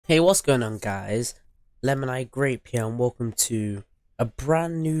Hey, what's going on, guys? Lemon Eye Grape here, and welcome to a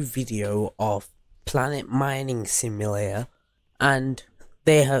brand new video of Planet Mining Simulator. And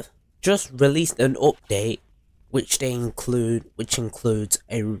they have just released an update which includes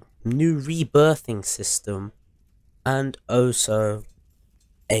a new rebirthing system and also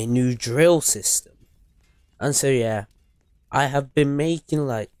a new drill system. And so yeah, I have been making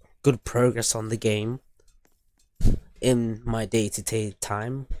like good progress on the game in my day-to-day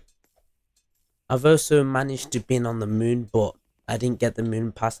time. I've also managed to be on the moon, but I didn't get the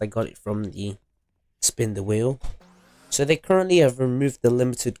moon pass. I got it from the spin the wheel. So they currently have removed the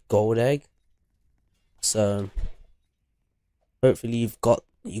limited gold egg. So hopefully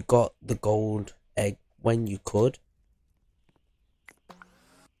you got the gold egg when you could.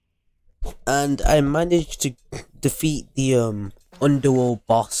 And I managed to defeat the underworld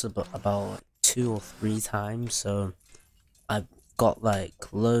boss about like 2 or 3 times. So I've got like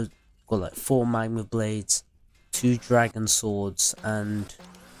loads. Got like 4 magma blades, 2 dragon swords, and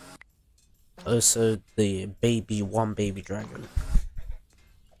also the one baby dragon.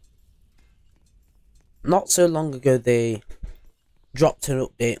 Not so long ago they dropped an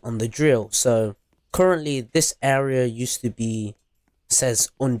update on the drill, so currently this area used to be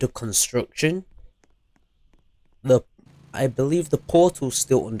says under construction. I believe the portal's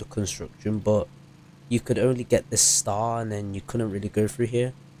still under construction, but you could only get this star and then you couldn't really go through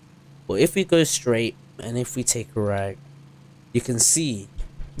here. But if we go straight and if we take a right, you can see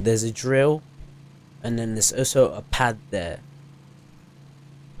there's a drill and then there's also a pad there.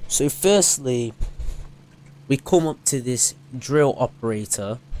 So firstly, we come up to this drill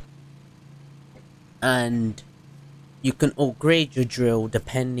operator and you can upgrade your drill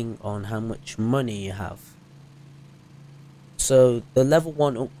depending on how much money you have. So the level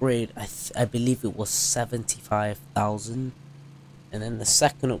 1 upgrade, I believe it was 75,000. And then the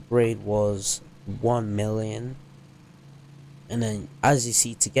second upgrade was 1 million. And then as you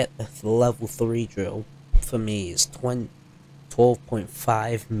see, to get the level 3 drill for me is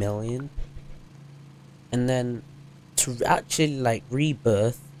 12.5 million. And then to actually like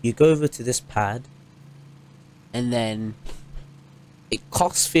rebirth, you go over to this pad and then it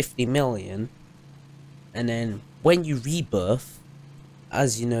costs 50 million. And then when you rebirth,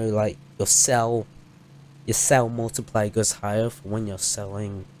 as you know, like your cell multiplier goes higher for when you're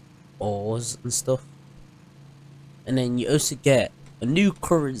selling ores and stuff. And then you also get a new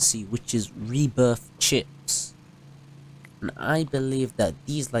currency, which is rebirth chips. And I believe that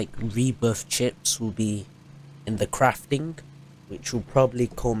these like rebirth chips will be in the crafting, which will probably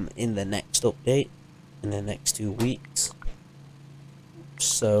come in the next update in the next 2 weeks.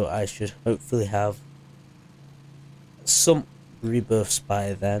 So I should hopefully have some rebirths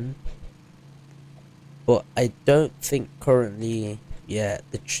by then. But I don't think currently, yeah,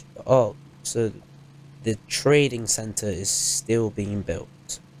 so the trading center is still being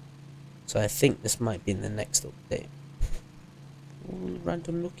built. So I think this might be in the next update. Ooh,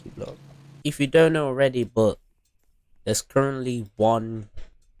 random lucky block. If you don't know already, but there's currently one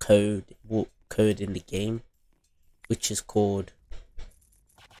code in the game, which is called,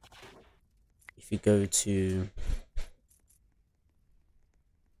 if you go to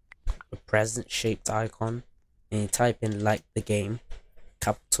a present shaped icon and you type in like the game,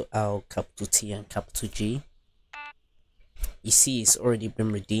 capital L, capital T and capital G, you see it's already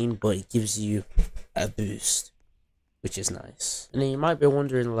been redeemed, but it gives you a boost, which is nice. And then you might be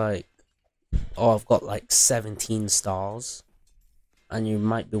wondering like, oh, I've got like 17 stars, and you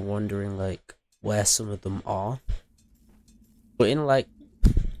might be wondering like where some of them are. But in like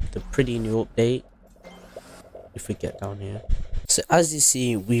the pretty new update, if we get down here, so as you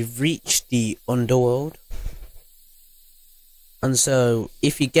see, we've reached the underworld. And so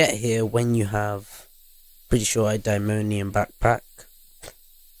if you get here when you have, pretty sure a diamonium backpack,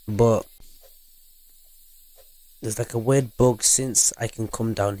 but there's like a weird bug since I can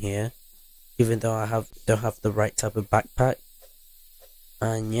come down here, even though I don't have the right type of backpack.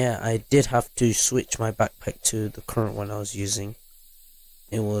 And yeah, I did have to switch my backpack to the current one I was using.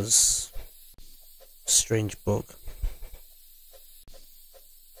 It was a strange bug.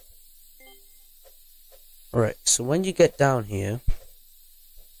 Alright, so when you get down here,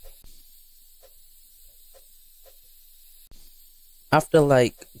 after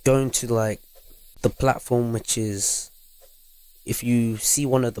like going to like the platform, which is, if you see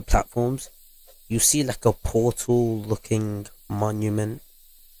one of the platforms, you see like a portal looking monument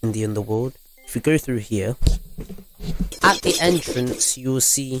in the underworld. If you go through here, at the entrance you will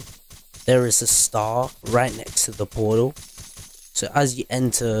see there is a star right next to the portal. So as you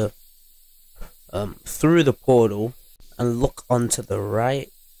enter through the portal and look onto the right,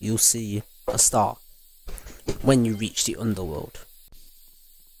 you'll see a star when you reach the underworld.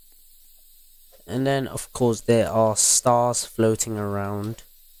 And then of course there are stars floating around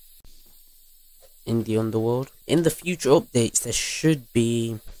in the underworld. In the future updates there should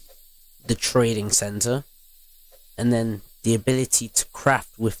be the trading center, and then the ability to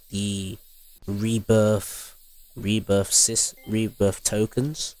craft with the rebirth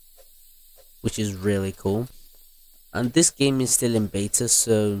tokens, which is really cool. And this game is still in beta,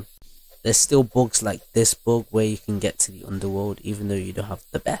 so there's still bugs like this bug where you can get to the underworld even though you don't have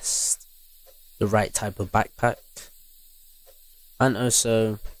the right type of backpack. And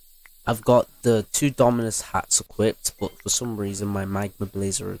also I've got the 2 Dominus hats equipped, but for some reason my magma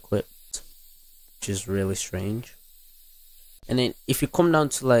blazer equipped, which is really strange. And then if you come down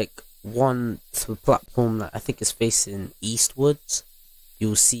to like the platform that I think is facing eastwards,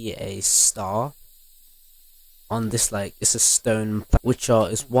 you'll see a star on this, like it's a stone,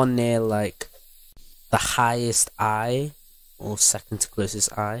 is one near like the highest eye or second to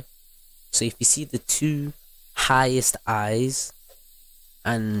closest eye. So if you see the 2 highest eyes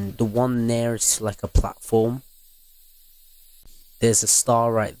and the one nearest to like a platform, there's a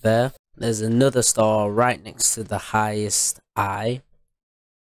star right there. There's another star right next to the highest eye,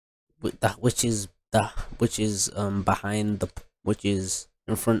 which is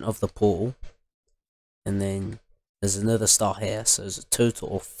in front of the portal. And then there's another star here, so there's a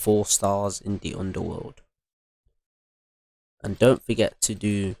total of 4 stars in the underworld. And don't forget to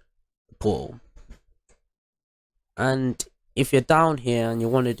do the portal. And if you're down here and you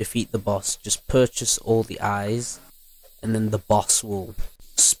want to defeat the boss, just purchase all the eyes and then the boss will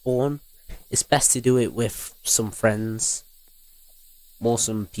spawn. It's best to do it with some friends or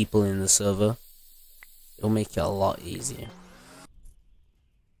some people in the server. It'll make it a lot easier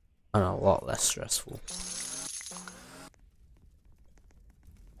and a lot less stressful.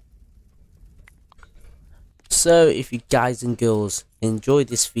 So if you guys and girls enjoyed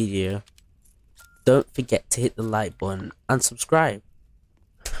this video, don't forget to hit the like button and subscribe.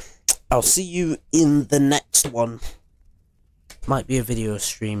 I'll see you in the next one. Might be a video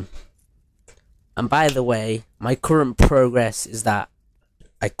stream. And by the way, my current progress is that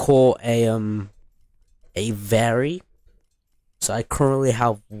I caught a Very. So I currently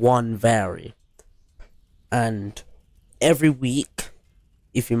have 1 Very. And every week,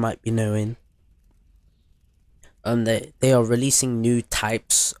 if you might be knowing, they are releasing new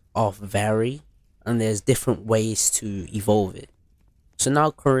types of Very, and there's different ways to evolve it. So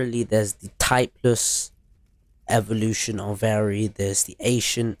now currently there's the typeless evolution of Very, there's the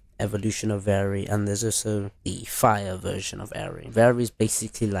ancient evolution of Very, and there's also the fire version of Very. Very is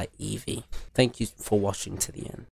basically like Eevee. Thank you for watching to the end.